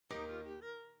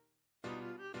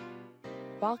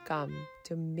Welcome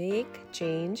to Make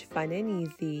Change Fun and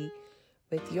Easy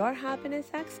with your happiness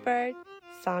expert,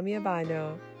 Samia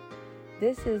Bano.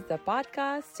 This is the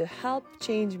podcast to help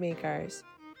change makers,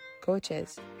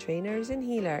 coaches, trainers, and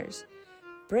healers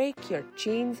break your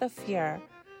chains of fear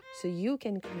so you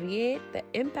can create the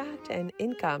impact and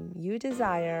income you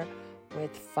desire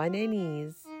with fun and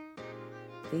ease.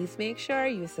 Please make sure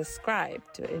you subscribe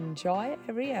to enjoy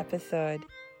every episode.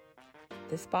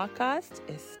 This podcast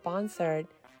is sponsored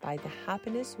by the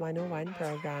Happiness 101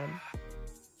 program.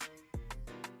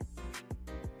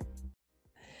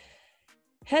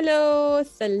 Hello,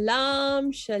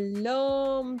 salam,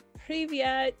 shalom,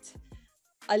 privyet,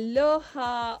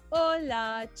 aloha,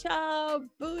 hola, ciao,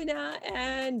 buna,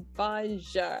 and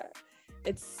bonjour.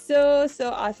 It's so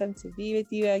awesome to be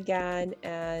with you again.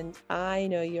 And I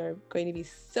know you're going to be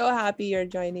so happy you're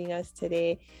joining us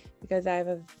today because I have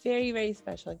a very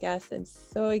special guest. I'm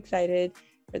so excited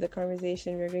for the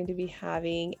conversation we're going to be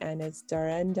having, and it's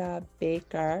Dorinda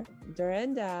Baker.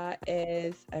 Dorinda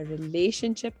is a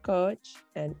relationship coach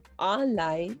and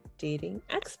online dating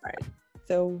expert.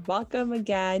 So welcome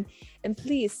again, and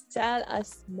please tell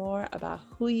us more about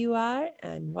who you are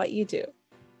and what you do.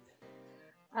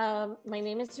 My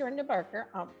name is Dorinda Barker.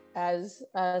 As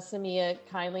Samia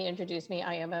kindly introduced me,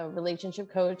 I am a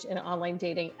relationship coach and online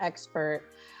dating expert.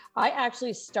 I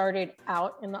actually started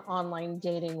out in the online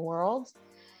dating world,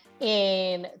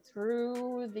 and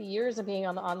through the years of being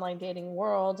on the online dating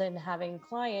world and having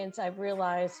clients, I've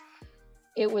realized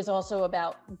it was also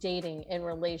about dating and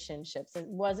relationships. It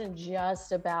wasn't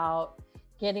just about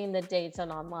getting the dates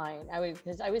on online.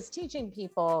 Because I was teaching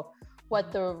people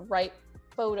what the right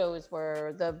photos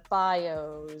were, the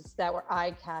bios that were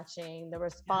eye-catching, the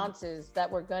responses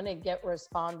that were going to get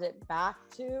responded back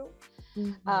to,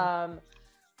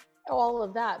 all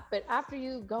of that. But after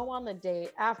you go on the date,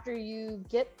 after you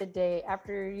get the date,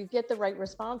 after you get the right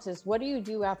responses, what do you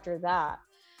do after that?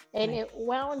 And it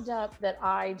wound up that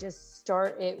I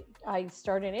started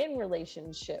into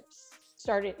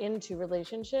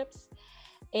relationships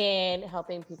and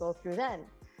helping people through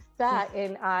that.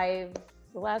 And I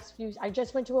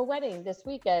just went to a wedding this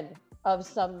weekend of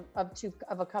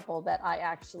a couple that I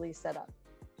actually set up.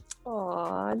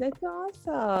 Oh, that's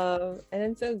awesome. And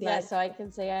I'm so glad. Yeah, so I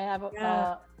can say I have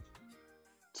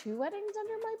 2 weddings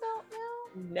under my belt now.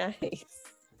 Nice.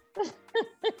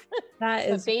 That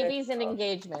is babies and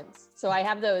engagements. So I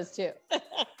have those too.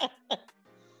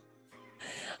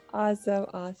 Awesome.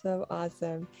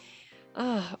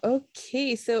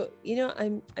 Okay. So,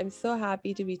 I'm so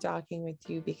happy to be talking with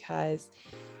you because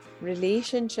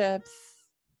relationships,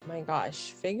 my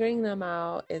gosh, figuring them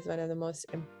out is one of the most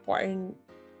important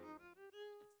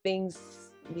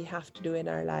things we have to do in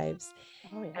our lives.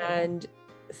 Oh, yeah. And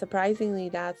surprisingly,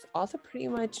 that's also pretty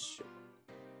much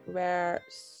where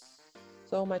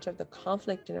so much of the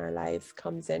conflict in our lives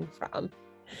comes in from.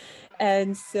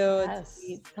 And so to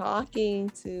be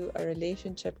talking to a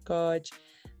relationship coach,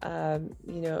 I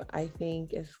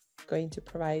think is going to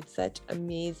provide such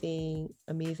amazing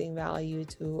value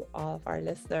to all of our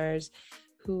listeners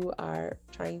who are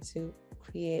trying to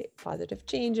create positive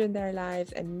change in their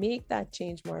lives and make that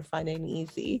change more fun and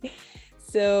easy.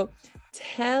 So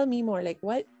tell me more, like,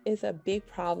 what is a big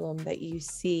problem that you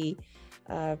see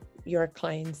your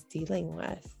clients dealing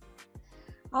with?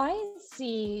 I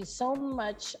see so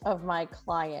much of my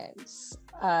clients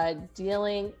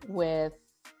dealing with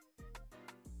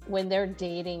when they're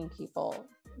dating people.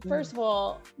 First of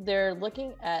all, they're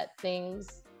looking at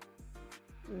things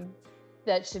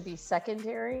that should be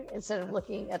secondary instead of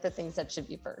looking at the things that should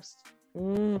be first.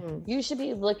 You should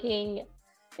be looking,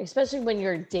 especially when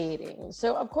you're dating.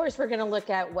 So of course, we're going to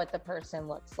look at what the person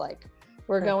looks like.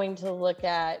 We're going to look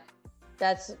at,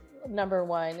 that's number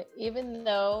one. Even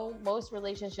though most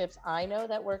relationships I know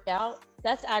that work out,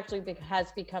 that's actually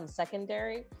has become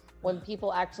secondary when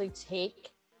people actually take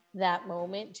that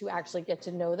moment to actually get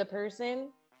to know the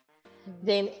person.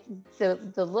 Then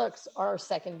the looks are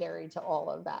secondary to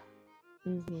all of that.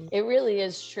 It really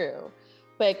is true,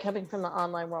 but coming from the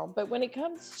online world. But when it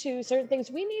comes to certain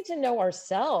things, we need to know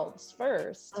ourselves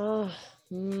first.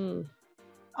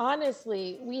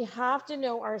 Honestly, we have to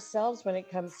know ourselves when it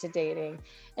comes to dating.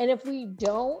 And if we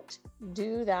don't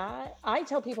do that, I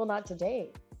tell people not to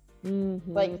date.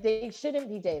 Like, they shouldn't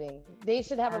be dating. They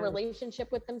should have a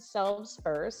relationship with themselves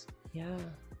first. Yeah.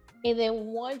 And then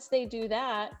once they do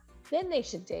that, then they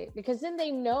should date, because then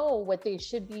they know what they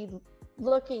should be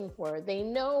looking for. They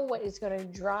know what is going to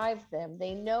drive them.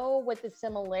 They know what the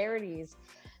similarities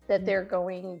that they're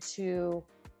going to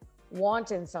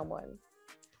want in someone.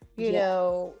 You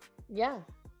know,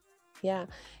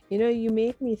 you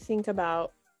make me think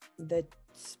about the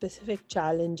specific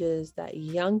challenges that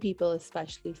young people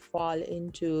especially fall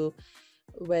into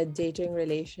with dating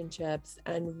relationships,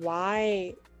 and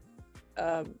why,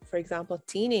 for example,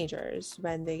 teenagers,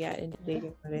 when they get into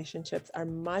dating relationships, are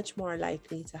much more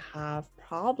likely to have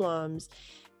problems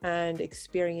and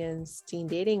experience teen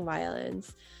dating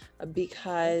violence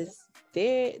because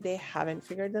they haven't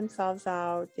figured themselves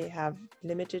out. They have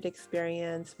limited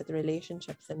experience with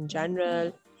relationships in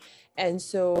general. And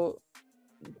so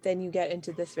then you get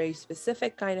into this very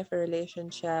specific kind of a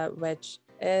relationship, which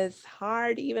is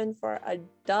hard even for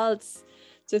adults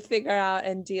to figure out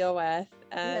and deal with.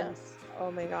 And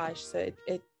oh my gosh, so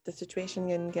the situation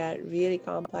can get really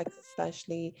complex,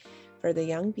 especially for the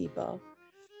young people.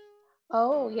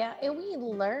 Oh, yeah. And we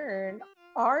learn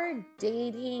our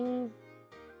dating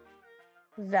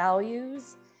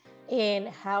values and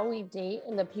how we date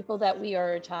and the people that we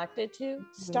are attracted to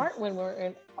start when we're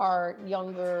in our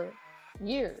younger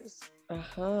years.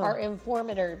 Our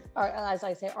informative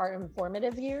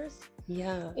years.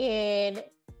 Yeah. And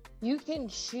you can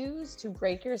choose to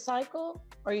break your cycle,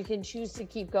 or you can choose to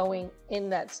keep going in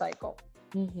that cycle.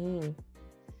 You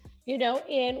know,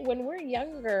 and when we're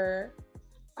younger,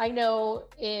 I know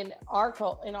in our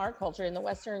culture, in the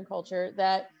Western culture,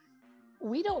 that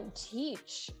we don't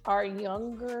teach our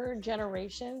younger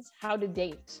generations how to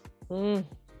date.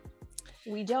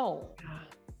 We don't.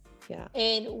 Yeah.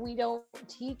 And we don't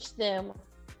teach them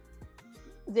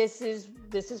this is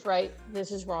right,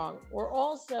 this is wrong. We're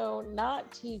also not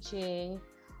teaching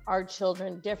our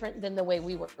children different than the way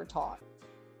we were taught.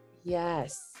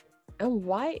 Yes. And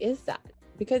why is that?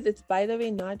 Because it's, by the way,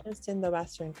 not just in the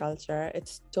Western culture,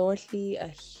 it's totally a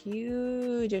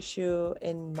huge issue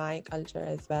in my culture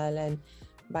as well. And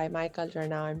by my culture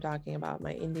now, I'm talking about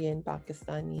my Indian,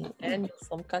 Pakistani, and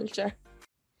Muslim culture.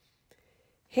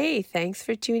 Hey, thanks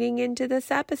for tuning into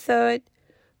this episode.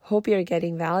 Hope you're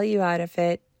getting value out of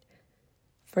it.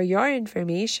 For your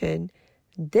information,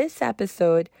 this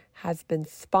episode has been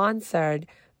sponsored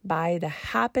by the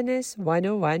Happiness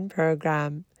 101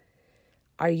 program.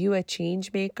 Are you a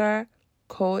change maker,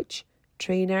 coach,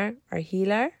 trainer, or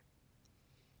healer?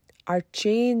 Are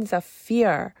chains of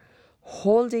fear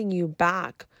holding you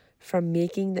back from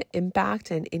making the impact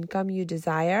and income you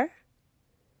desire?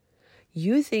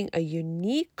 Using a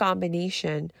unique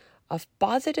combination of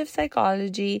positive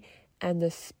psychology and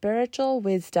the spiritual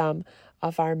wisdom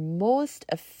of our most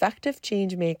effective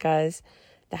change makers,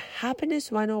 the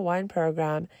Happiness 101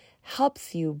 program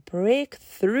helps you break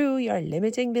through your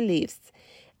limiting beliefs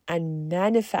and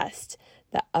manifest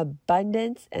the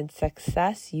abundance and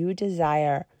success you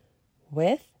desire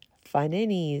with fun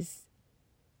and ease.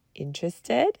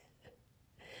 Interested?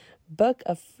 Book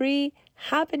a free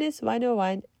Happiness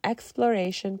 101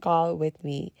 exploration call with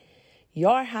me,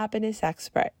 your happiness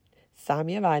expert,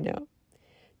 Samia Bano.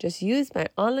 Just use my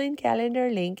online calendar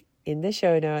link in the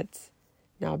show notes.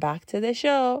 Now back to the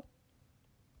show.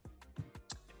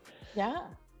 Yeah.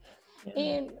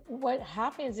 And what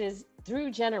happens is,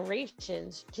 through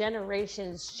generations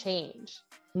change.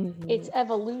 It's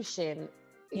evolution.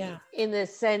 In the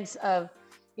sense of,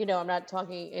 you know, I'm not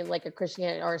talking in like a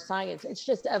Christianity or science. It's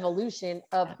just evolution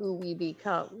of who we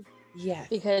become. Yes.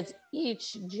 Because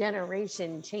each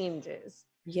generation changes.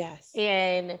 Yes.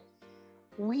 And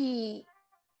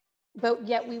but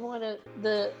yet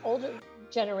the older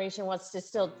generation wants to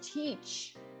still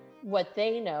teach what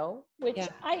they know, which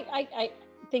I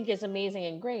think is amazing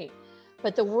and great.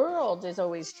 But the world is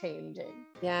always changing.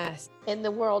 Yes. And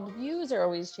the world views are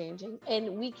always changing.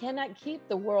 And we cannot keep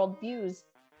the world views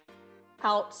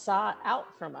out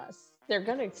from us. They're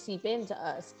going to seep into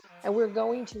us. And we're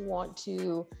going to want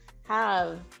to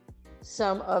have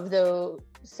some of those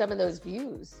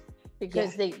views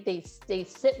because they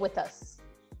sit with us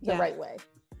the right way.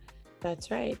 That's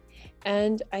right.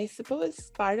 And I suppose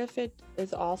part of it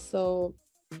is also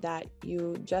that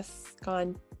you just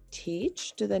can't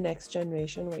teach to the next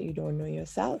generation what you don't know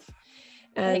yourself.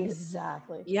 And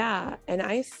exactly. Yeah. And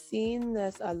I've seen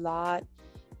this a lot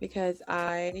because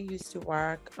I used to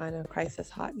work on a crisis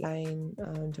hotline,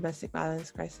 domestic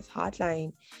violence crisis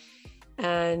hotline.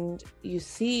 And you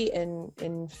see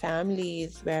in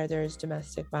families where there's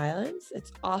domestic violence,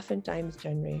 it's oftentimes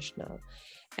generational.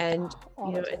 And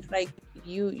you know, it's like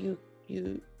you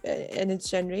and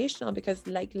it's generational because,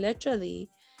 like, literally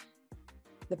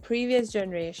the previous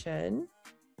generation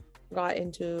got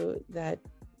into that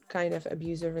kind of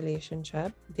abusive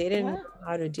relationship. They didn't know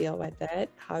how to deal with it,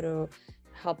 how to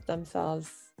help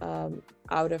themselves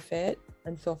out of it,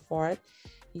 and so forth.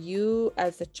 You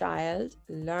as a child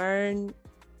learn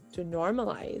to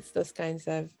normalize those kinds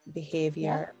of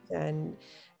behavior and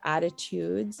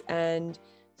attitudes, and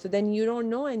So then you don't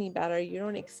know any better. You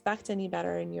don't expect any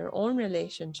better in your own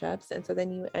relationships. And so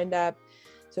then you end up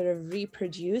sort of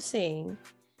reproducing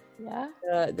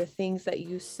the things that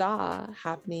you saw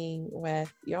happening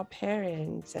with your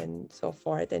parents and so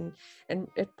forth. And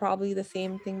it probably the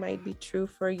same thing might be true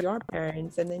for your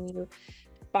parents. And then you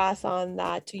pass on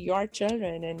that to your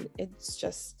children. And it's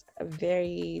just a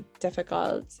very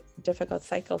difficult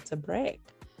cycle to break.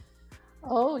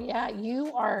 Oh yeah,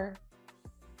 you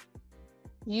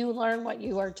learn what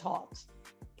you are taught.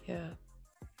 Yeah.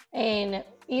 And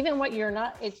even what you're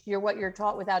not, you're what you're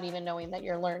taught without even knowing that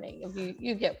you're learning. If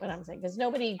you get what I'm saying, because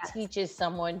nobody teaches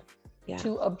someone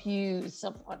to abuse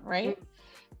someone, right?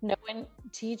 No one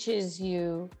teaches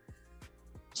you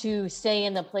to stay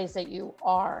in the place that you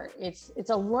are. It's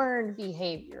a learned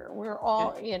behavior. We're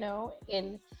all,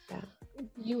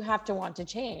 you have to want to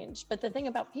change. But the thing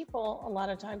about people a lot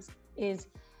of times is,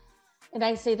 and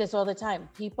I say this all the time,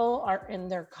 people are in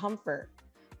their comfort,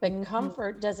 but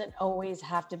comfort doesn't always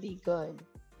have to be good.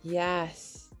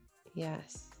 Yes. Yeah.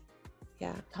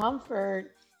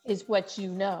 Comfort is what you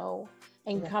know,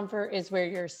 and comfort is where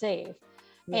you're safe.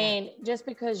 Yeah. And just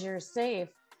because you're safe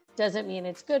doesn't mean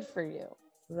it's good for you.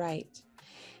 Right.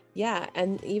 Yeah.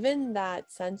 And even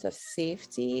that sense of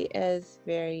safety is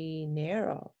very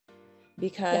narrow,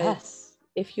 because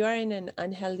if you're in an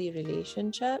unhealthy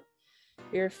relationship,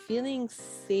 you're feeling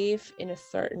safe in a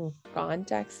certain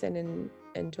context and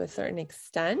to a certain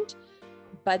extent,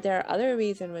 but there are other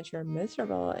ways in which you're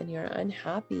miserable and you're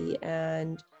unhappy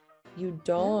and you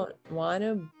don't want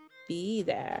to be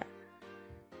there.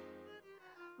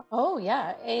 Oh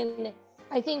yeah. And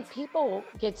I think people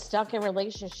get stuck in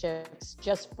relationships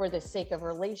just for the sake of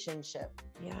relationship.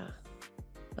 Yeah.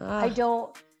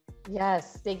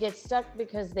 They get stuck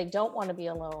because they don't want to be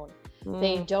alone.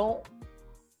 They don't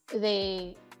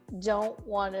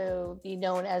want to be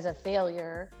known as a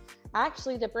failure.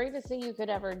 Actually, the bravest thing you could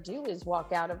ever do is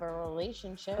walk out of a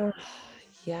relationship.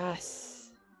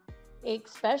 Yes.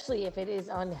 Especially if it is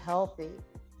unhealthy.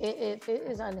 If it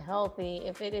is unhealthy,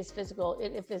 if it is physical,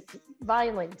 if it's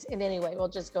violent in any way, we'll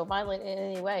just go violent in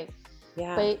any way.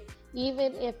 Yeah. But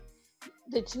even if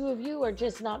the two of you are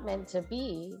just not meant to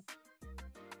be,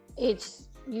 it's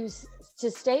you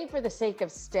to stay for the sake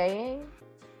of staying.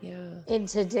 Yeah. In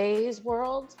today's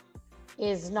world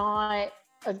is not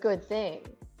a good thing.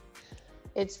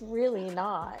 It's really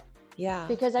not. Yeah.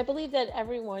 Because I believe that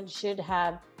everyone should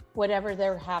have whatever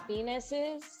their happiness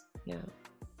is. Yeah.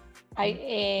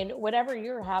 And whatever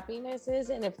your happiness is,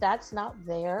 and if that's not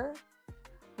there,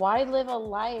 why live a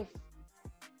life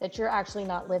that you're actually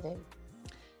not living?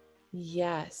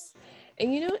 Yes.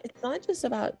 And it's not just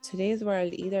about today's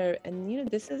world either. And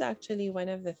this is actually one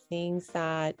of the things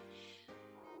that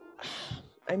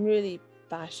I'm really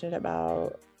passionate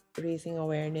about raising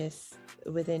awareness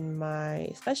within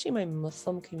especially my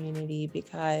Muslim community,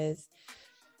 because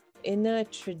in a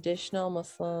traditional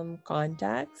Muslim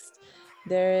context,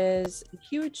 there is a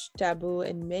huge taboo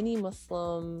in many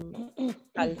Muslim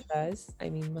cultures. I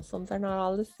mean, Muslims are not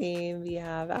all the same. We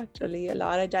have actually a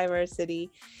lot of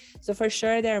diversity. So for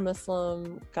sure, there are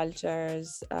Muslim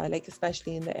cultures, like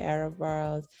especially in the Arab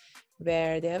world,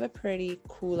 where they have a pretty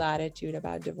cool attitude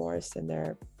about divorce, and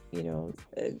they're,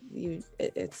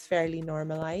 it's fairly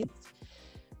normalized.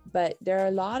 But there are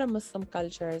a lot of Muslim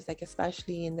cultures, like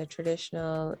especially in the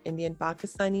traditional Indian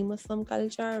Pakistani Muslim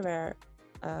culture, where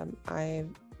I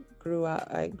grew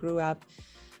up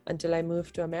until I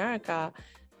moved to America.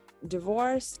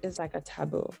 Divorce is like a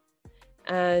taboo.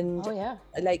 And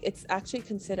like it's actually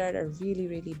considered a really,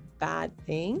 really bad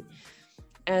thing.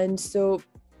 And so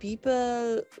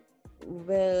people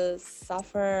will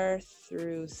suffer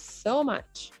through so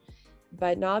much,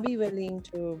 but not be willing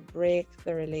to break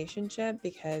the relationship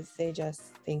because they just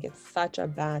think it's such a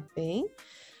bad thing.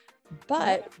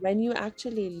 But when you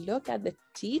actually look at the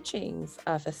teachings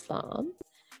of Islam,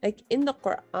 like in the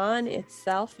Quran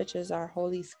itself, which is our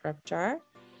holy scripture,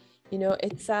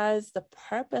 it says the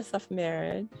purpose of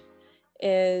marriage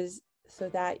is so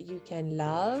that you can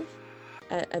love,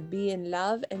 be in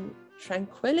love and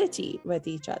tranquility with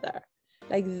each other.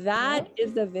 Like that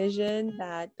is the vision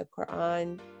that the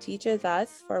Quran teaches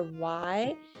us for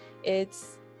why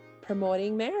it's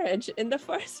promoting marriage in the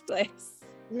first place.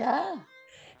 Yeah.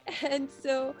 And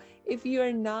so if you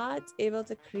are not able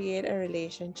to create a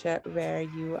relationship where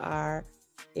you are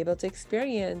able to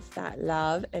experience that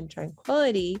love and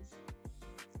tranquility,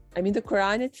 I mean, the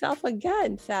Quran itself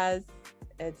again says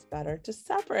it's better to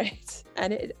separate,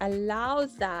 and it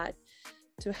allows that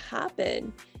to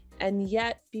happen. And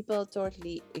yet people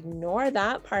totally ignore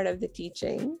that part of the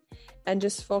teaching and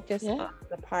just focus on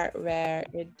the part where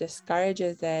it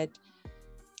discourages it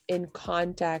in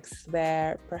contexts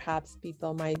where perhaps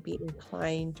people might be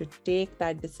inclined to take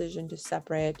that decision to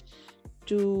separate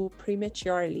too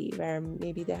prematurely, where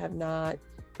maybe they have not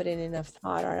put in enough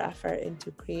thought or effort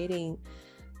into creating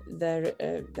the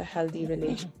healthy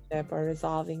relationship or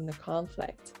resolving the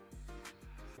conflict.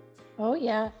 Oh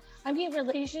yeah. I mean,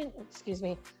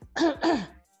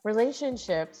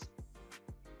 relationships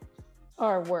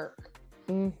are work.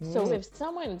 Mm-hmm. So if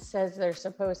someone says they're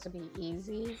supposed to be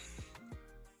easy,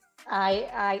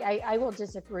 I will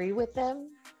disagree with them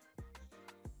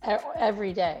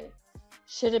every day.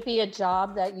 Should it be a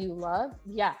job that you love?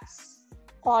 Yes,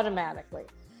 automatically.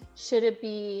 Should it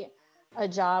be a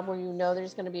job where you know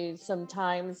there's going to be some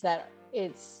times that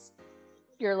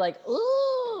you're like,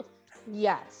 ooh,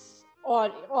 yes,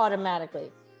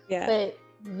 automatically. Yeah. But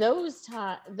those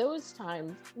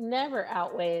times never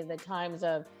outweigh the times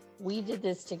of we did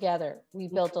this together. We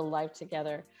built a life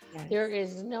together. Yes. There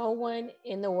is no one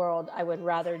in the world I would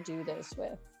rather do this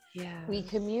with. Yeah. We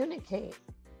communicate,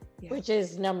 Yeah. which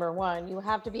is number one. You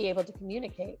have to be able to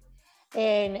communicate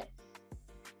and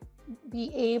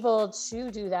be able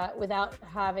to do that without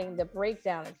having the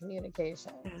breakdown of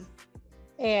communication.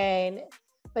 Yeah.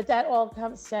 But that all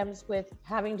stems with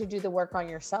having to do the work on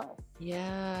yourself.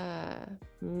 Yeah.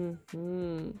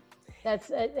 Mm-hmm.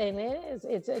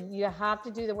 You have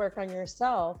to do the work on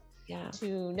yourself. Yeah.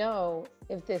 To know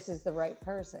if this is the right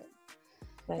person.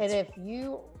 That's and if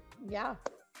you, yeah.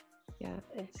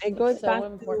 It goes so back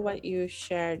important. To what you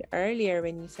shared earlier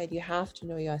when you said you have to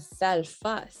know yourself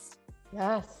first.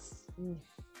 Yes.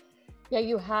 Yeah,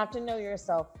 you have to know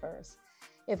yourself first.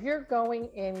 If you're going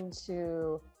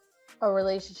into a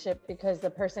relationship because the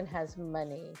person has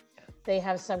money, they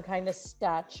have some kind of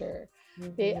stature.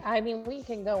 Mm-hmm. We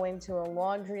can go into a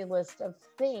laundry list of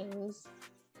things.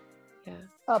 Yeah.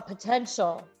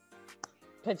 Potential.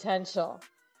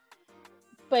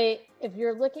 But if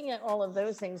you're looking at all of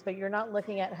those things, but you're not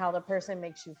looking at how the person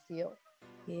makes you feel.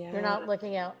 Yeah. You're not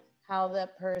looking at how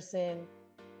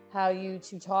you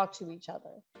two talk to each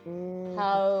other. Mm-hmm.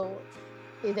 How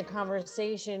the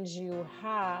conversations you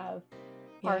have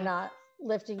are not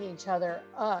lifting each other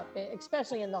up,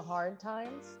 especially in the hard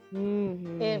times.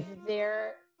 Mm-hmm. If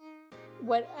they're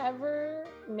whatever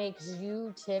makes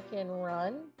you tick and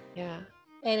run. Yeah.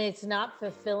 And it's not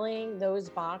fulfilling those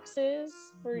boxes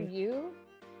for you,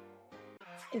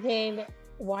 then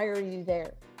why are you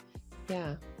there?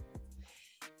 Yeah.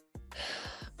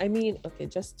 I mean, okay,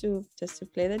 just to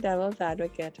play the devil's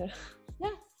advocate.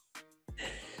 Yeah.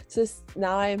 So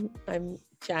now I'm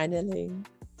channeling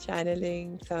some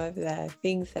of the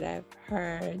things that I've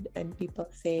heard and people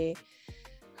say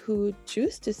who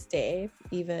choose to stay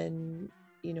even,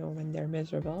 when they're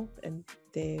miserable and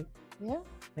they, oh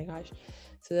my gosh.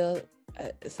 So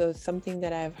something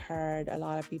that I've heard a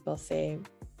lot of people say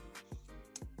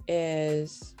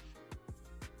is,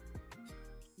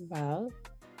 well,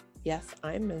 yes,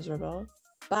 I'm miserable,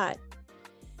 but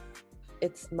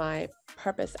it's my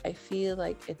purpose. I feel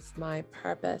like it's my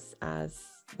purpose as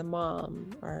the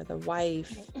mom or the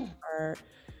wife or,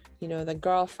 the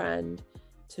girlfriend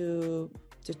to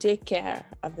take care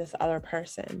of this other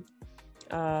person.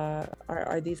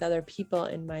 Or these other people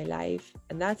in my life,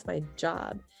 and that's my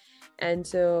job. And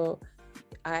so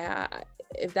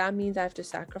if that means I have to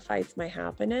sacrifice my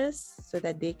happiness so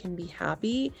that they can be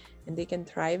happy and they can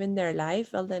thrive in their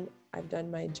life, well, then I've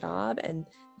done my job, and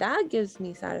that gives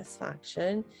me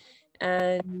satisfaction.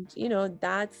 And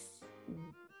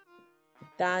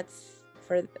that's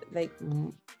for like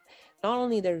not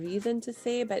only the reason to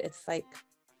stay, but it's like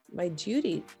my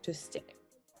duty to stay.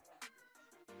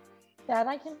 That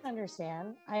I can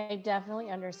understand. I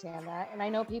definitely understand that. And I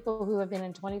know people who have been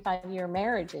in 25-year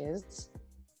marriages,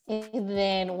 and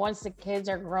then once the kids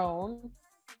are grown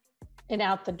and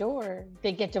out the door,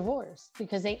 they get divorced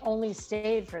because they only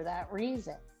stayed for that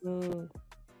reason.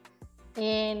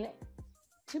 And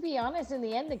to be honest, in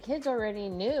the end, the kids already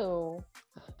knew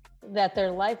that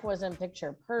their life wasn't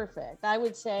picture perfect. I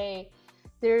would say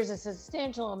there's a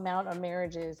substantial amount of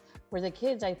marriages where the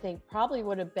kids, I think, probably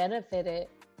would have benefited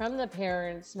from the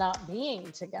parents not being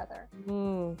together.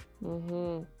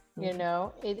 Mm-hmm.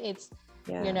 It's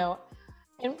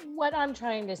and what I'm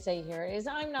trying to say here is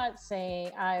I'm not saying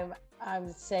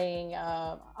I'm saying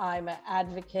I'm an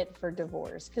advocate for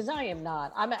divorce, because I am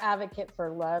not. I'm an advocate for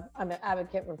love. I'm an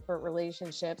advocate for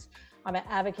relationships. I'm an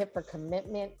advocate for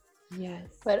commitment.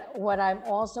 Yes. But what I'm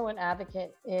also an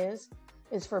advocate is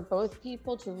for both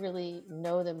people to really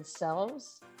know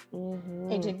themselves.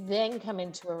 Mm-hmm. And to then come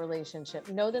into a relationship,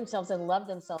 know themselves and love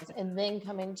themselves, and then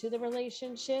come into the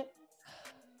relationship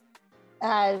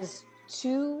as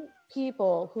two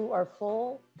people who are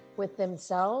full with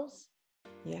themselves,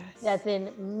 Yes. that then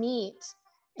meet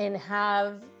and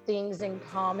have things in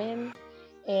common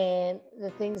and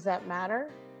the things that matter.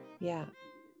 Yeah.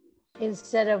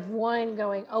 Instead of one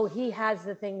going, oh, he has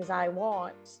the things I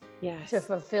want to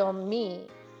fulfill me.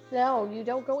 No, you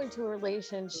don't go into a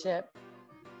relationship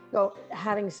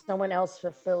having someone else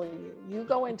fulfill you. You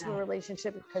go into a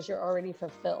relationship because you're already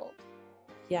fulfilled.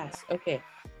 Yes. Okay.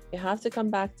 You have to come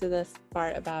back to this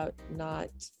part about not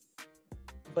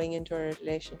going into a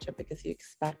relationship because you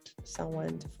expect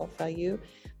someone to fulfill you.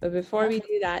 But before we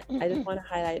do that, I just want to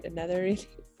highlight another really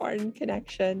important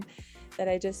connection that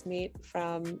I just made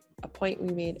from a point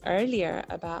we made earlier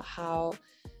about how,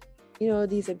 you know,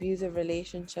 these abusive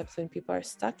relationships, when people are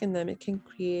stuck in them, it can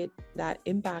create that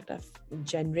impact of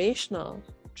generational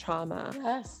trauma.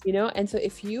 Yes. You know, and so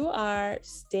if you are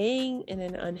staying in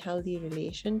an unhealthy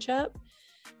relationship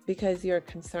because you're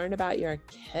concerned about your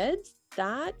kids,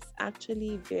 that's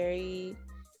actually very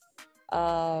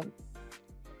like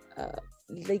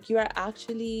you are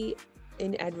actually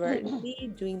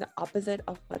inadvertently doing the opposite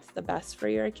of what's the best for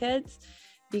your kids,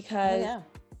 because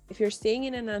if you're staying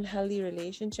in an unhealthy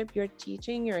relationship, you're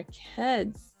teaching your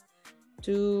kids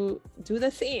to do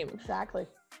the same. Exactly.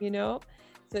 You know,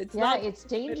 so it's it's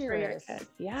dangerous.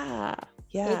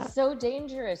 It's so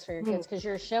dangerous for your kids because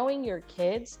you're showing your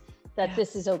kids that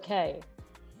this is okay.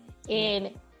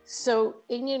 And so,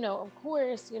 and you know, of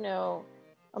course, you know,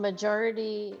 a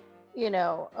majority, you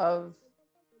know, of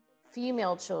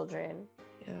female children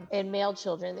and male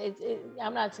children,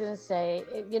 I'm not going to say,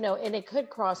 you know, and it could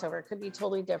cross over, it could be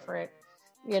totally different,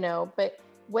 you know, but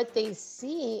what they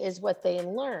see is what they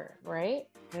learn, right?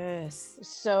 Yes.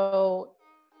 So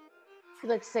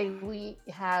let's say we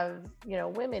have, you know,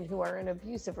 women who are in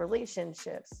abusive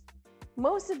relationships.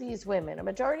 Most of these women, a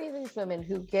majority of these women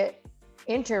who get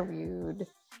interviewed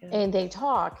and they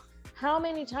talk, how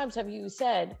many times have you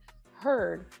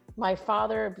heard, my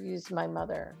father abused my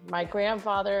mother, my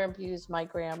grandfather abused my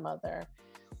grandmother,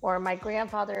 or my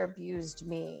grandfather abused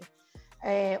me,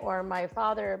 or my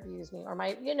father abused me, or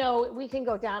my, you know, we can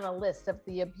go down a list of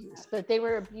the abuse, but they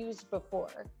were abused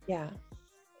before. Yeah.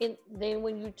 And then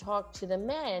when you talk to the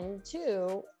men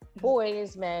too,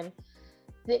 boys, men,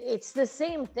 it's the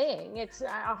same thing. It's,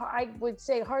 I would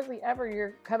say hardly ever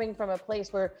you're coming from a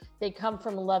place where they come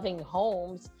from loving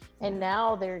homes and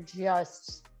now they're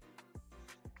just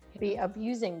be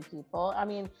abusing people. I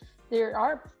mean, there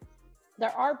are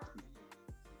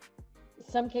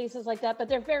some cases like that, but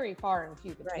they're very far and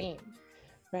few between.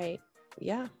 Right.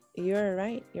 Yeah, you're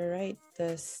right.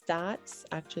 The stats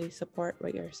actually support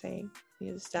what you're saying.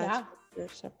 The stats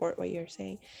support what you're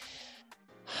saying.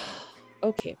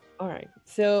 Okay. All right.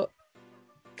 So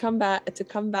come back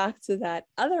to that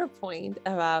other point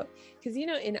about, because, you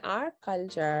know, in our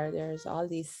culture, there's all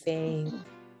these sayings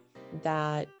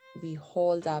that we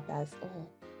hold up as, oh,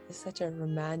 it's such a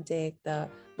romantic, the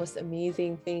most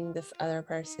amazing thing this other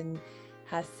person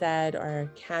has said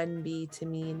or can be to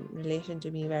me in relation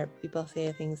to me, where people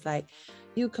say things like,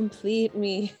 you complete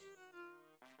me.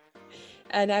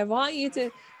 And I want you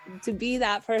to be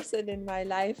that person in my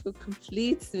life who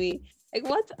completes me. Like,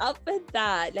 what's up with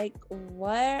that? Like,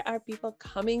 where are people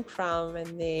coming from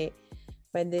when they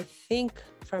think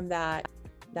from that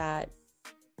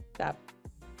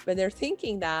when they're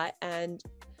thinking that, and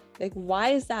like, why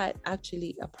is that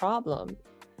actually a problem?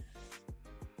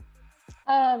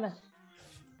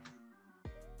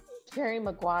 Jerry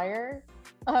Maguire.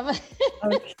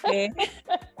 Okay.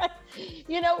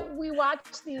 You know, we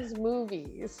watch these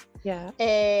movies,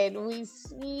 and we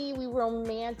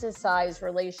romanticize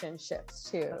relationships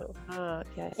too.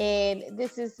 Okay. And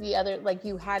this is the other, like,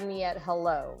 you had me at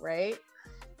hello, right?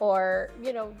 Or,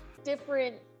 you know,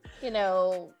 different, you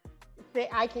know,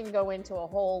 I can go into a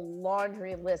whole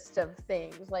laundry list of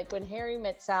things. Like When Harry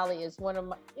Met Sally is one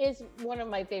of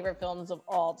my favorite films of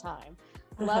all time.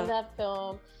 Love that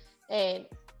film, and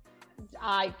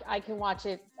I can watch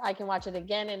it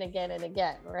again and again and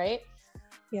again, right?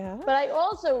 Yeah. But I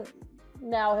also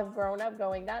now have grown up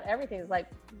going, not everything is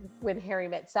like When Harry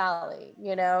Met Sally,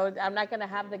 you know. I'm not going to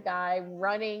have the guy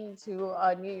running to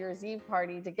a New Year's Eve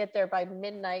party to get there by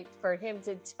midnight for him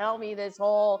to tell me this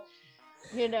whole,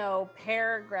 you know,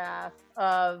 paragraph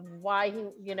of why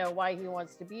he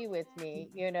wants to be with me,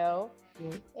 you know.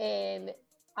 And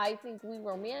I think we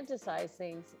romanticize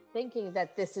things thinking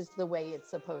that this is the way it's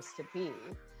supposed to be.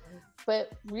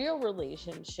 But real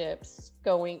relationships,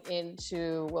 going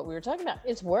into what we were talking about,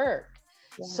 it's work.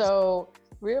 Yes. So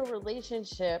real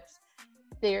relationships,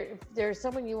 if there's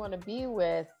someone you want to be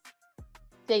with,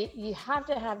 you have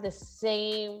to have the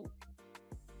same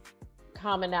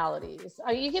commonalities.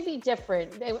 You can be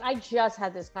different. I just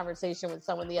had this conversation with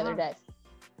someone the other day.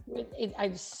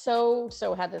 I so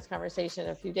had this conversation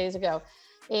a few days ago,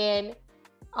 and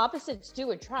opposites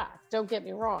do attract, don't get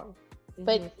me wrong,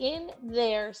 but in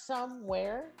there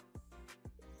somewhere,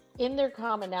 in their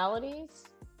commonalities,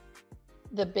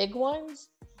 the big ones,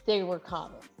 they were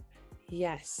common.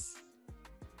 Yes.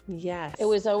 It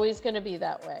was always going to be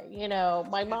that way. You know,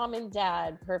 my mom and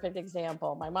dad, perfect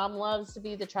example. My mom loves to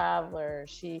be the traveler.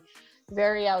 She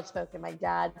very outspoken. My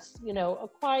dad's, you know, a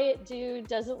quiet dude,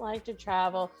 doesn't like to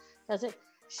travel,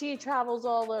 she travels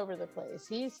all over the place.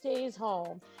 He stays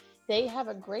home. They have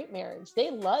a great marriage.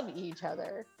 They love each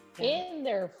other and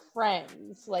they're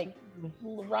friends, like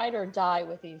ride or die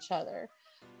with each other.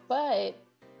 But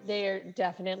they're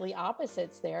definitely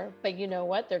opposites there. But you know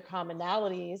what? Their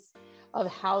commonalities of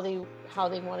how they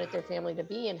wanted their family to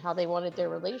be and how they wanted their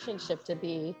relationship to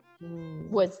be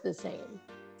was the same.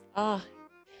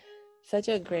 Such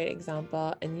a great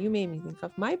example. And you made me think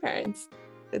of my parents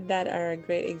that are a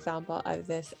great example of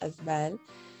this as well.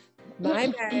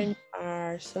 My parents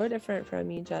are so different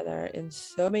from each other in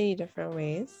so many different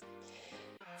ways.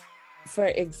 For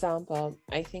example,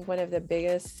 I think one of the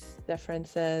biggest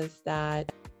differences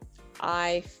that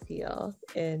I feel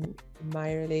in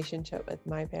my relationship with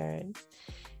my parents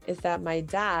is that my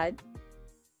dad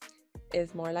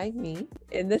is more like me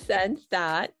in the sense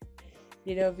that,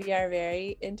 you know, we are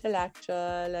very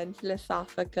intellectual and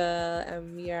philosophical,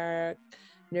 and we are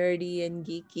nerdy and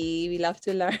geeky. We love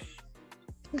to learn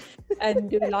and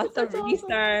do lots of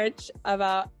research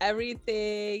about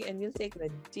everything, and we'll take a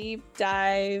deep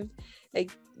dive.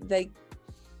 Like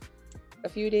a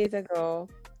few days ago,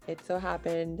 it so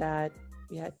happened that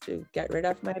we had to get rid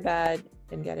of my bed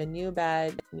and get a new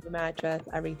bed, new mattress,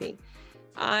 everything.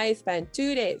 I spent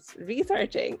 2 days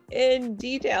researching in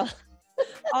detail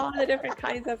all the different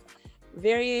kinds of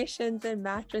variations in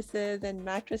mattresses and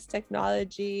mattress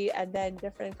technology, and then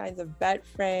different kinds of bed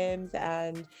frames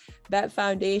and bed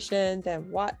foundations, and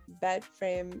what bed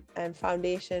frame and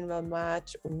foundation will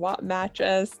match what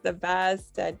mattress the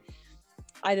best. And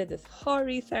I did this whole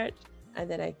research, and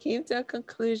then I came to a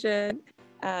conclusion,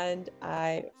 and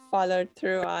I followed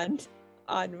through on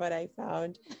what I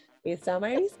found based on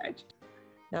my research.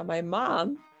 Now, my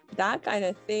mom, that kind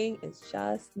of thing is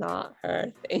just not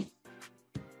her thing.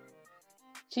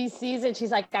 She sees it,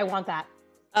 she's like, I want that.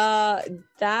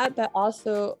 But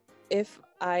also if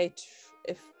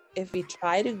we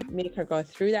try to make her go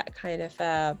through that kind of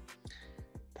a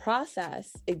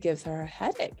process, it gives her a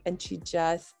headache, and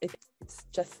it's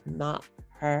just not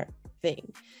her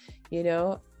thing, you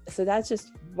know? So that's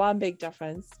just one big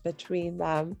difference between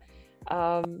them.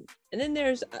 And then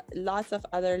there's lots of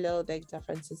other little big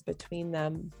differences between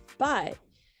them, but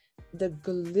the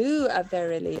glue of their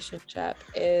relationship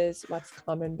is what's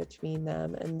common between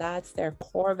them, and that's their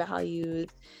core values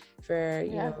for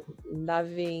you know,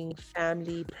 loving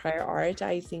family,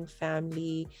 prioritizing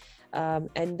family,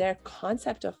 and their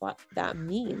concept of what that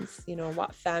means, you know,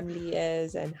 what family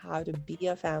is and how to be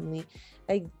a family.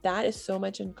 Like, that is so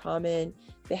much in common.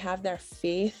 They have their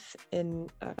faith in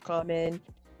common,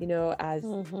 you know, as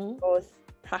both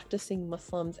practicing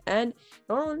Muslims, and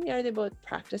not only are they both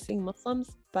practicing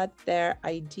Muslims, but their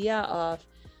idea of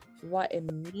what it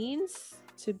means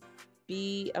to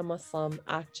be a Muslim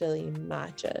actually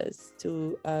matches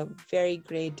to a very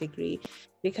great degree,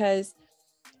 because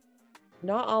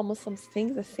not all Muslims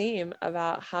think the same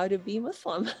about how to be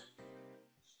Muslim.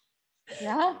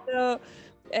 So,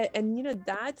 and you know,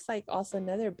 that's like also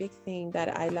another big thing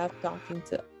that I love talking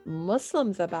to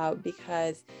Muslims about,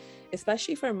 because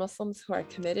especially for Muslims who are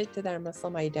committed to their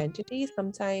Muslim identity,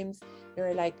 sometimes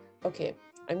they're like, okay,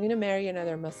 I'm going to marry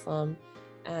another Muslim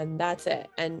and that's it.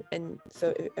 And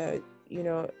so, you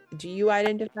know, do you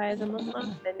identify as a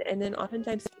Muslim? And then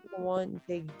oftentimes people want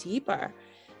to dig deeper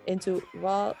into,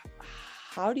 well,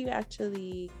 how do you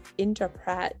actually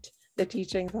interpret the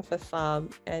teachings of Islam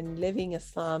and living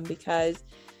Islam? Because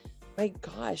my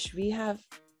gosh, we have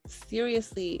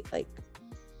seriously, like,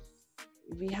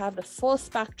 we have the full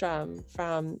spectrum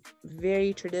from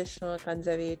very traditional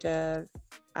conservative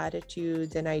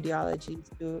attitudes and ideologies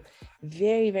to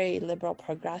very, very liberal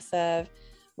progressive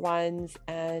ones.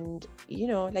 And, you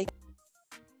know, like,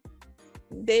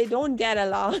 they don't get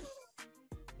along.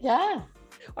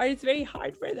 Or it's very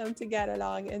hard for them to get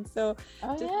along. And so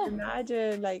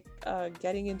imagine like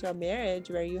getting into a marriage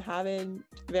where you haven't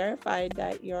verified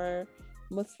that your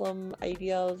Muslim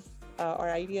ideals or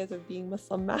ideas of being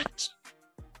Muslim match.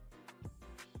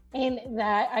 And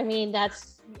that, I mean,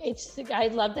 I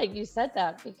love that you said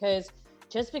that, because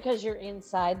just because you're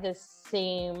inside the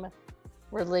same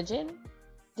religion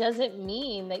doesn't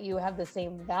mean that you have the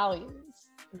same values.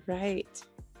 Right.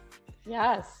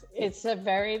 Yes, it's a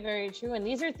very, very true. And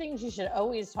these are things you should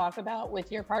always talk about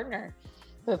with your partner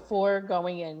before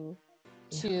going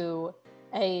into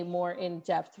a more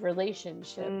in-depth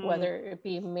relationship, whether it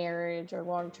be marriage or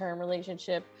long-term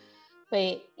relationship.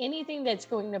 But anything that's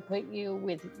going to put you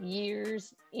with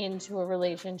years into a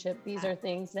relationship, these are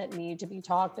things that need to be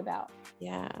talked about.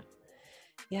 Yeah.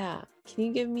 Yeah. Can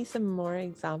you give me some more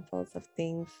examples of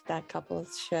things that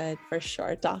couples should for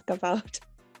sure talk about?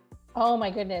 Oh my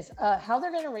goodness. How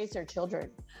they're going to raise their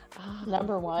children.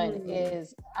 Number one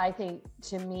is, I think,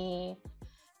 to me,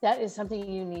 that is something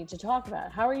you need to talk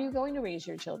about. How are you going to raise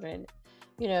your children?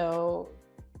 You know,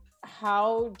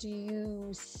 how do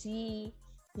you see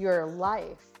your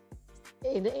life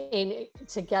in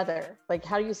together? Like,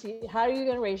 how are you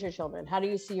going to raise your children? How do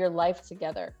you see your life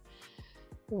together?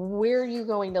 Where are you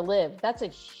going to live? That's a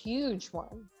huge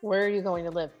one. Where are you going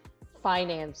to live?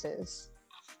 Finances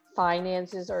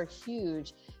are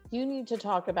huge. You need to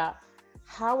talk about,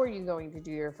 how are you going to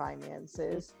do your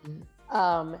finances?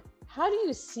 How do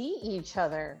you see each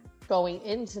other going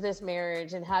into this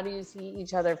marriage? And how do you see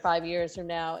each other 5 years from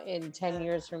now, in 10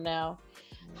 years from now?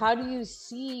 How do you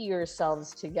see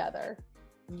yourselves together?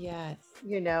 Yes.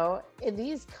 You know, and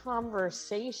these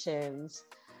conversations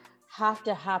have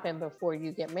to happen before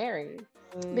you get married,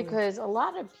 because a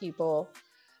lot of people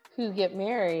who get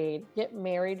married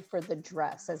for the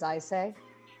dress, as I say.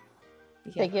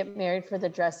 They get married for the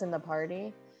dress and the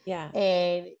party. Yeah.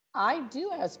 And I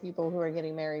do ask people who are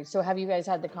getting married, so have you guys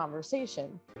had the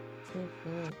conversation?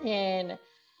 And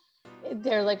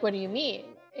they're like, what do you mean?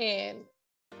 And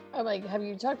I'm like, have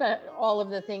you talked about all of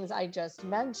the things I just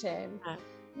mentioned?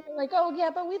 They're like, oh yeah,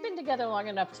 but we've been together long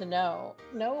enough to know.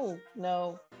 No.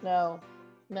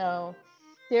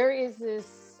 There is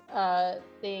this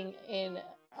thing in,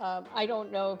 I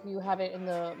don't know if you have it in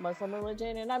the Muslim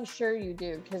religion, and I'm sure you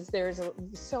do, because there's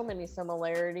so many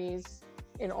similarities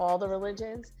in all the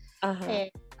religions. And,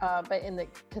 but in the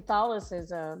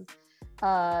Catholicism,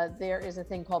 there is a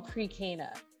thing called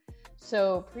pre-Cana.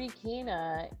 So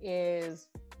pre-Cana is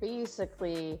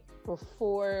basically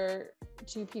before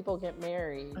two people get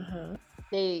married.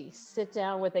 They sit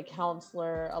down with a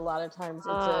counselor. A lot of times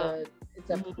it's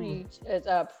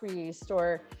a priest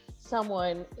or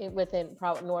someone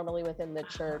normally within the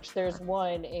church. There's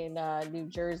one in New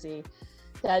Jersey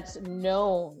that's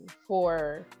known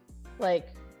for like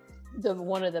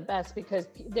one of the best, because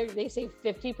they say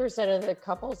 50% of the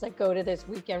couples that go to this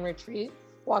weekend retreat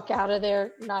walk out of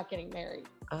there not getting married.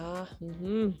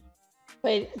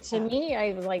 But to me,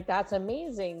 I was like, that's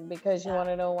amazing, because you want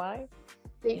to know why?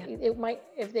 It might,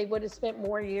 if they would have spent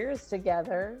more years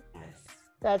together,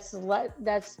 that's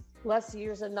less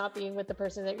years of not being with the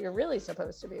person that you're really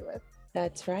supposed to be with.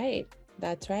 That's right.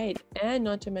 And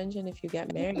not to mention, if you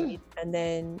get married and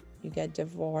then you get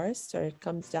divorced, or it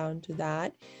comes down to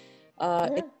that,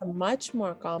 it's a much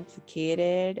more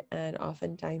complicated and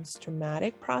oftentimes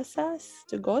traumatic process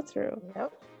to go through.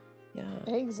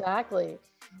 Exactly.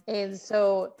 And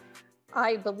so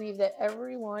I believe that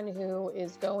everyone who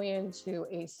is going into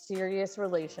a serious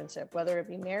relationship, whether it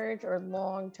be marriage or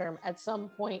long-term, at some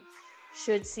point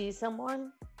should see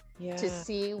someone to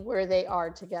see where they are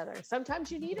together.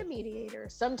 Sometimes you need a mediator.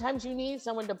 Sometimes you need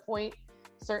someone to point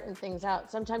certain things out.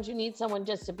 Sometimes you need someone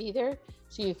just to be there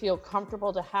so you feel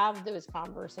comfortable to have those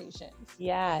conversations.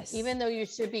 Even though you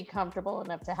should be comfortable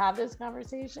enough to have those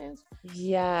conversations.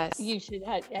 You should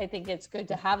I think it's good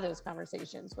to have those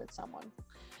conversations with someone.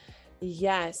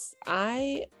 Yes,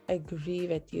 I agree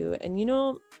with you. And you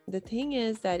know, the thing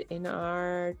is that in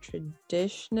our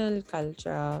traditional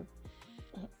culture,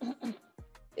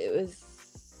 it was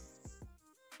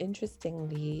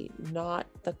interestingly not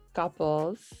the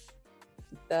couples,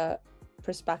 the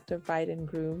prospective bride and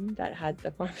groom, that had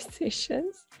the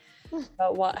conversations.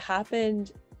 But what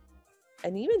happened,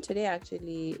 and even today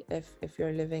actually, if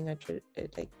you're living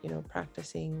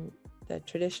practicing the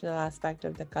traditional aspect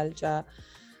of the culture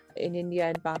in India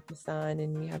and Pakistan,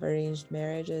 and we have arranged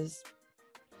marriages,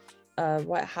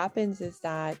 what happens is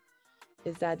that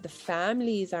the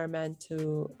families are meant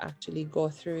to actually go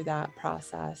through that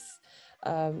process,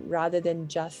 rather than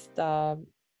just the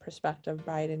prospective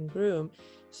bride and groom.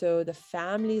 So the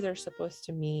families are supposed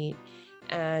to meet,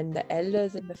 and the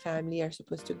elders in the family are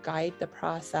supposed to guide the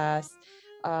process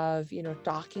of,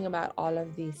 talking about all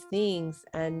of these things.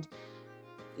 And,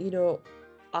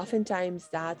 oftentimes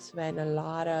that's when a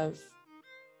lot of,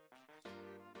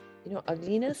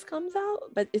 ugliness comes out.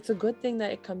 But it's a good thing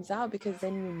that it comes out, because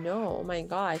then, oh my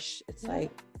gosh, it's like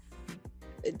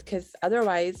because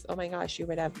otherwise, oh my gosh, you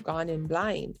would have gone in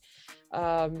blind.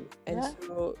 And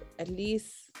so at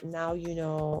least now you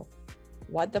know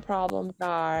what the problems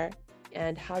are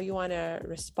and how you want to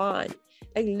respond.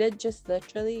 Like just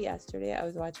literally yesterday, I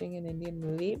was watching an Indian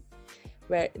movie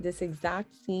where this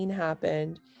exact scene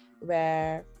happened,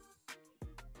 where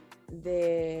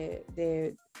they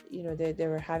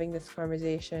were having this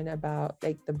conversation about,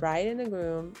 like, the bride and the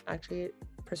groom, actually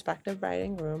prospective bride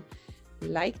and groom,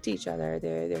 liked each other.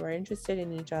 They were interested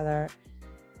in each other,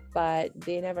 but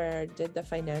they never did the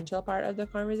financial part of the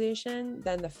conversation.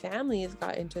 Then the families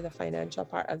got into the financial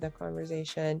part of the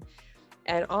conversation,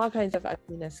 and all kinds of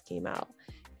ugliness came out.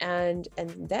 And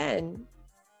then,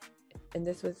 and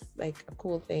this was like a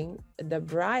cool thing, the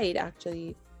bride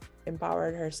actually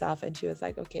empowered herself, and she was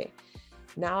like, okay,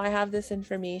 now I have this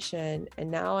information, and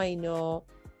now I know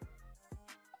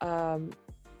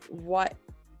what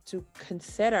to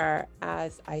consider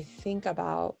as I think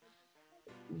about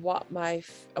what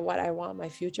I want my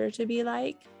future to be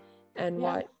like, and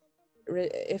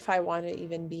if I want to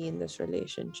even be in this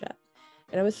relationship.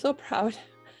 And I was so proud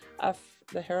of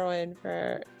the heroine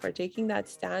for taking that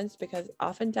stance, because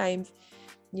oftentimes,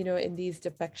 you know, in these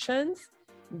depictions,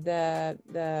 the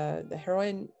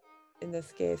heroine in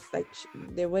this case, like,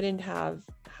 they wouldn't have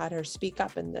had her speak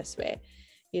up in this way,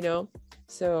 you know.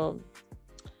 So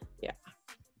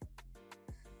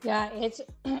it's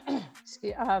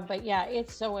but yeah,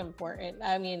 it's so important.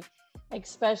 I mean,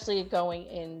 especially going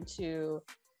into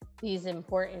these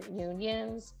important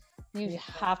unions, you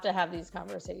have to have these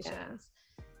conversations.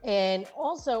 And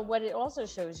also, what it also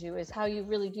shows you is how you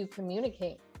really do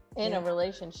communicate in a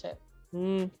relationship.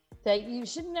 That you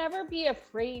should never be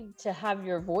afraid to have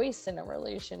your voice in a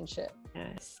relationship.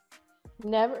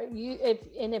 Never.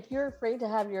 If you're afraid to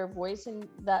have your voice in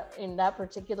that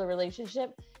particular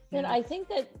relationship, then I think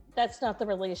that's not the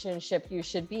relationship you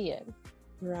should be in.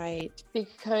 Right.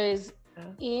 Because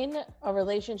in a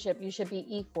relationship, you should be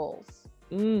equals.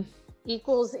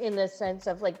 Equals in the sense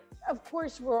of, like, of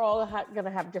course, we're all going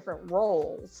to have different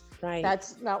roles. Right.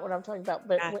 That's not what I'm talking about.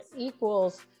 But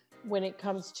equals when it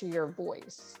comes to your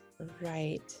voice.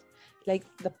 Right. Like,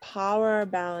 the power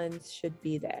balance should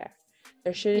be there.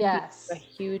 There shouldn't be a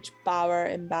huge power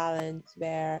imbalance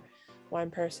where one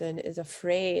person is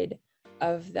afraid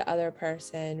of the other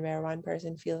person, where one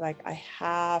person feels like, I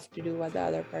have to do what the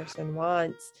other person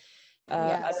wants.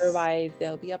 Otherwise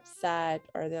they'll be upset,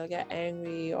 or they'll get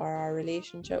angry, or our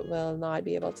relationship will not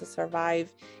be able to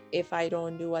survive if I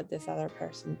don't do what this other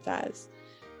person says.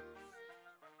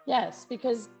 Yes,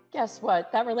 because guess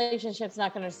what? That relationship's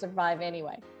not going to survive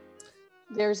anyway.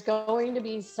 There's going to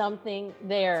be something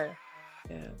there.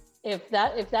 If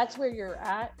that's where you're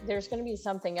at, there's going to be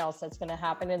something else that's going to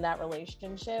happen in that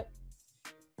relationship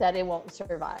that it won't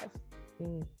survive.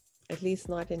 At least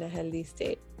not in a healthy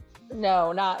state.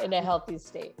 No, not in a healthy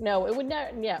state. No, it would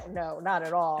not. Yeah, no, not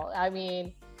at all. I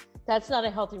mean, that's not a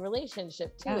healthy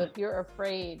relationship too. If you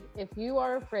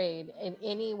are afraid in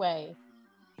any way,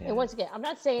 and once again, I'm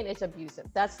not saying it's abusive.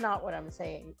 That's not what I'm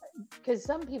saying. Because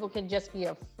some people can just be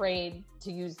afraid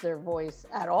to use their voice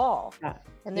at all.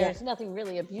 And there's nothing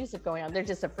really abusive going on. They're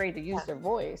just afraid to use their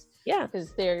voice.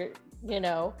 Because they're,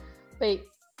 but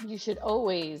you should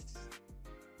always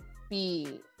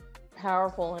be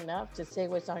powerful enough to say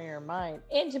what's on your mind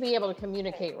and to be able to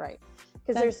communicate right.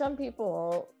 Because there's some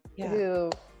people who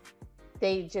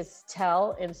they just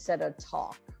tell instead of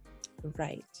talk.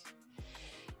 Right.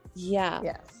 Yes.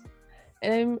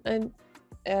 And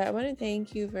I want to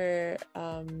thank you for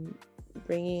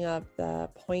bringing up the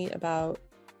point about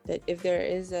that if there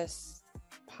is this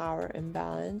power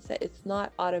imbalance, that it's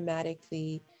not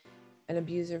automatically an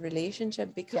abusive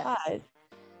relationship, because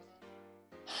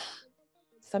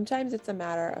sometimes it's a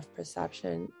matter of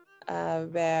perception,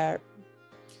 where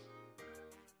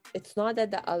it's not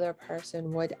that the other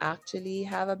person would actually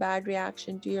have a bad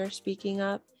reaction to your speaking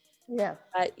up,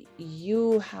 but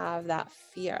you have that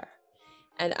fear.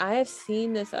 And I have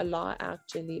seen this a lot,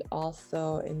 actually,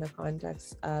 also in the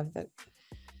context of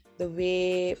the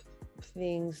way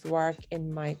things work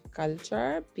in my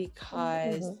culture,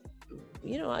 because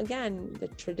again, the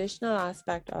traditional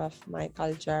aspect of my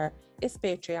culture is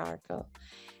patriarchal,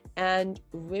 and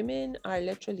women are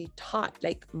literally taught,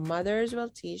 like, mothers will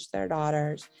teach their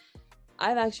daughters.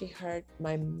 I've actually heard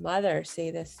my mother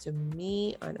say this to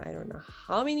me on I don't know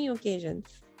how many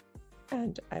occasions,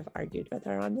 and I've argued with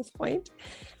her on this point,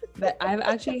 but I've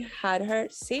actually had her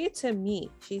say to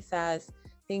me, she says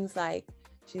things like,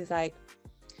 she's like,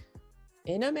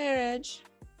 in a marriage,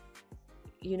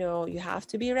 you have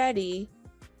to be ready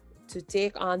to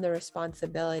take on the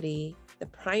responsibility the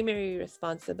primary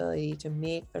responsibility to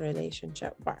make the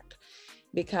relationship work,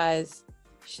 because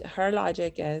her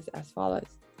logic is as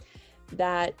follows: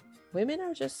 that women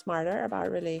are just smarter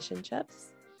about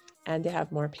relationships, and they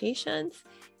have more patience,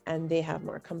 and they have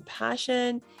more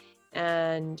compassion,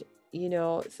 and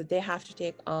so they have to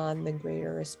take on the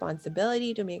greater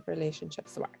responsibility to make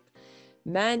relationships work.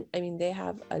 Men, I mean,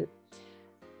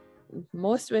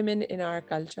 most women in our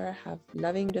culture have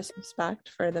loving disrespect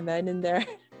for the men in their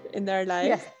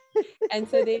lives. Yeah. And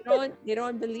so they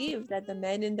don't believe that the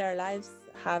men in their lives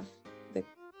have the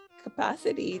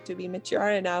capacity to be mature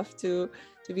enough to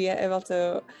be able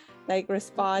to like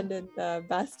respond in the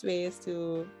best ways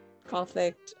to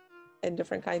conflict in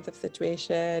different kinds of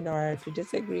situation or to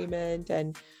disagreement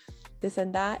and this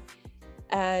and that.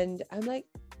 And I'm like,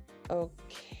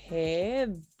 okay,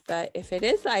 but if it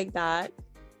is like that,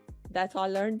 that's all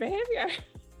learned behavior.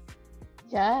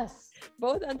 Yes.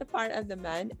 Both on the part of the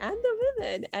men and the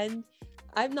women. And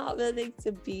I'm not willing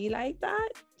to be like that.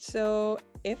 So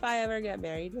if I ever get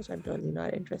married, which I'm totally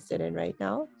not interested in right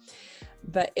now,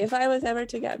 but if I was ever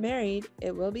to get married,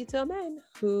 it will be to a man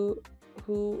who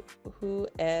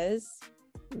is,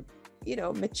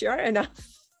 mature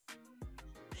enough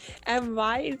and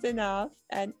wise enough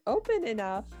and open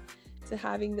enough to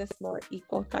having this more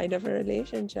equal kind of a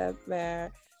relationship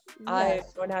where I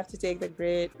don't have to take the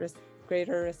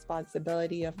greater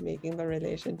responsibility of making the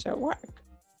relationship work.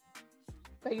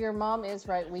 But your mom is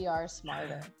right. We are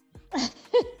smarter.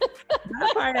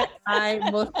 That part I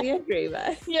mostly agree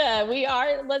with. Yeah, we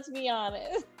are. Let's be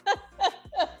honest.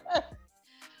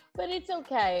 But it's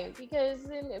okay, because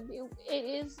it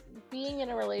is being in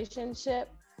a relationship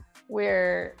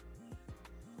where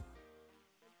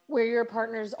your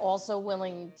partner is also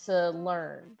willing to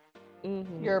learn.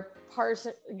 Mm-hmm.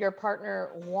 Your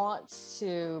partner wants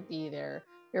to be there.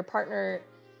 Your partner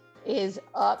is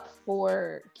up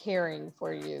for caring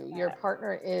for you. Your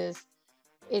partner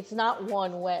it's not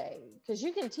one way, because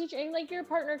you can teach, and like your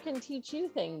partner can teach you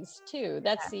things too.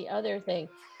 That's the other thing.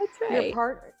 That's right.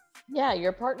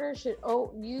 Your partner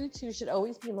you two should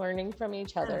always be learning from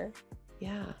each other.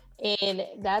 Yeah. And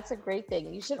that's a great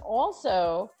thing. You should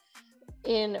also,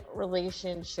 in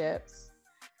relationships,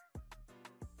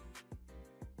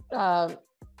 have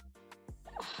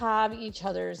each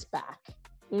other's back.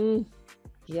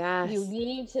 Yes. You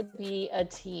need to be a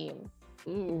team.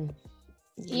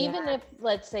 Even if,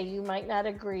 let's say, you might not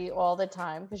agree all the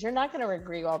time, because you're not going to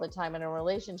agree all the time in a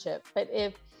relationship. But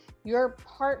if your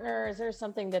partners or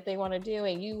something that they want to do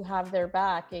and you have their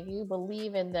back and you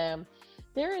believe in them,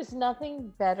 there is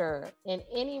nothing better in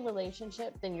any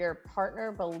relationship than your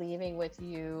partner believing in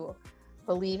you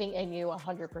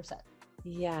 100%.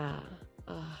 Yeah.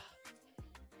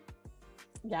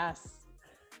 Yes.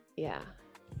 Yeah.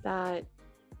 That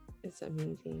is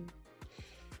amazing.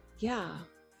 Yeah.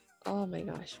 Oh my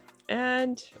gosh.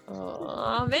 And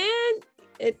oh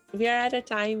man, we are at a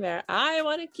time where I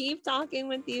want to keep talking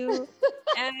with you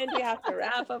and we have to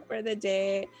wrap up for the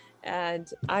day. And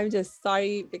I'm just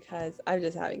sorry, because I'm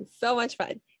just having so much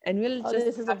fun, and we'll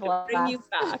just have to bring you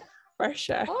back for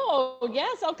sure. Oh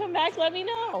yes, I'll come back. Let me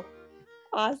know.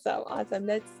 Awesome.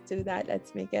 Let's do that.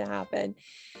 Let's make it happen.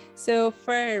 So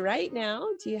for right now,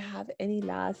 do you have any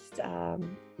last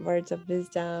words of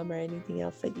wisdom or anything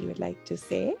else that you would like to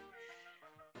say?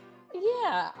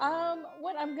 Yeah.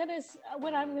 What I'm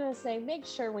gonna say, make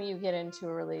sure when you get into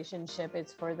a relationship,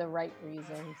 it's for the right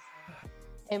reasons,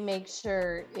 and make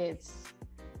sure it's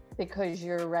because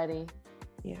you're ready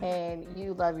and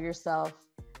you love yourself,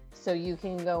 so you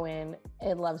can go in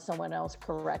and love someone else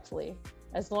correctly.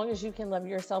 As long as you can love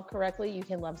yourself correctly, you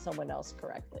can love someone else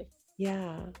correctly.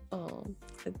 Yeah. Oh,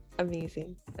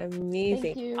 amazing.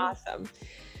 Thank you. Awesome.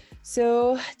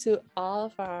 So to all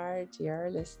of our dear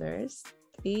listeners,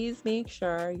 please make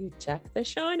sure you check the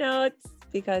show notes,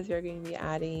 because we're going to be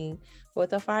adding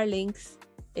both of our links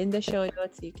in the show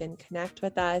notes. You can connect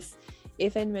with us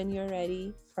if and when you're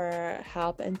ready for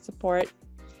help and support.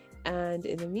 And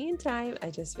in the meantime,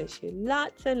 I just wish you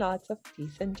lots and lots of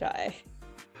peace and joy.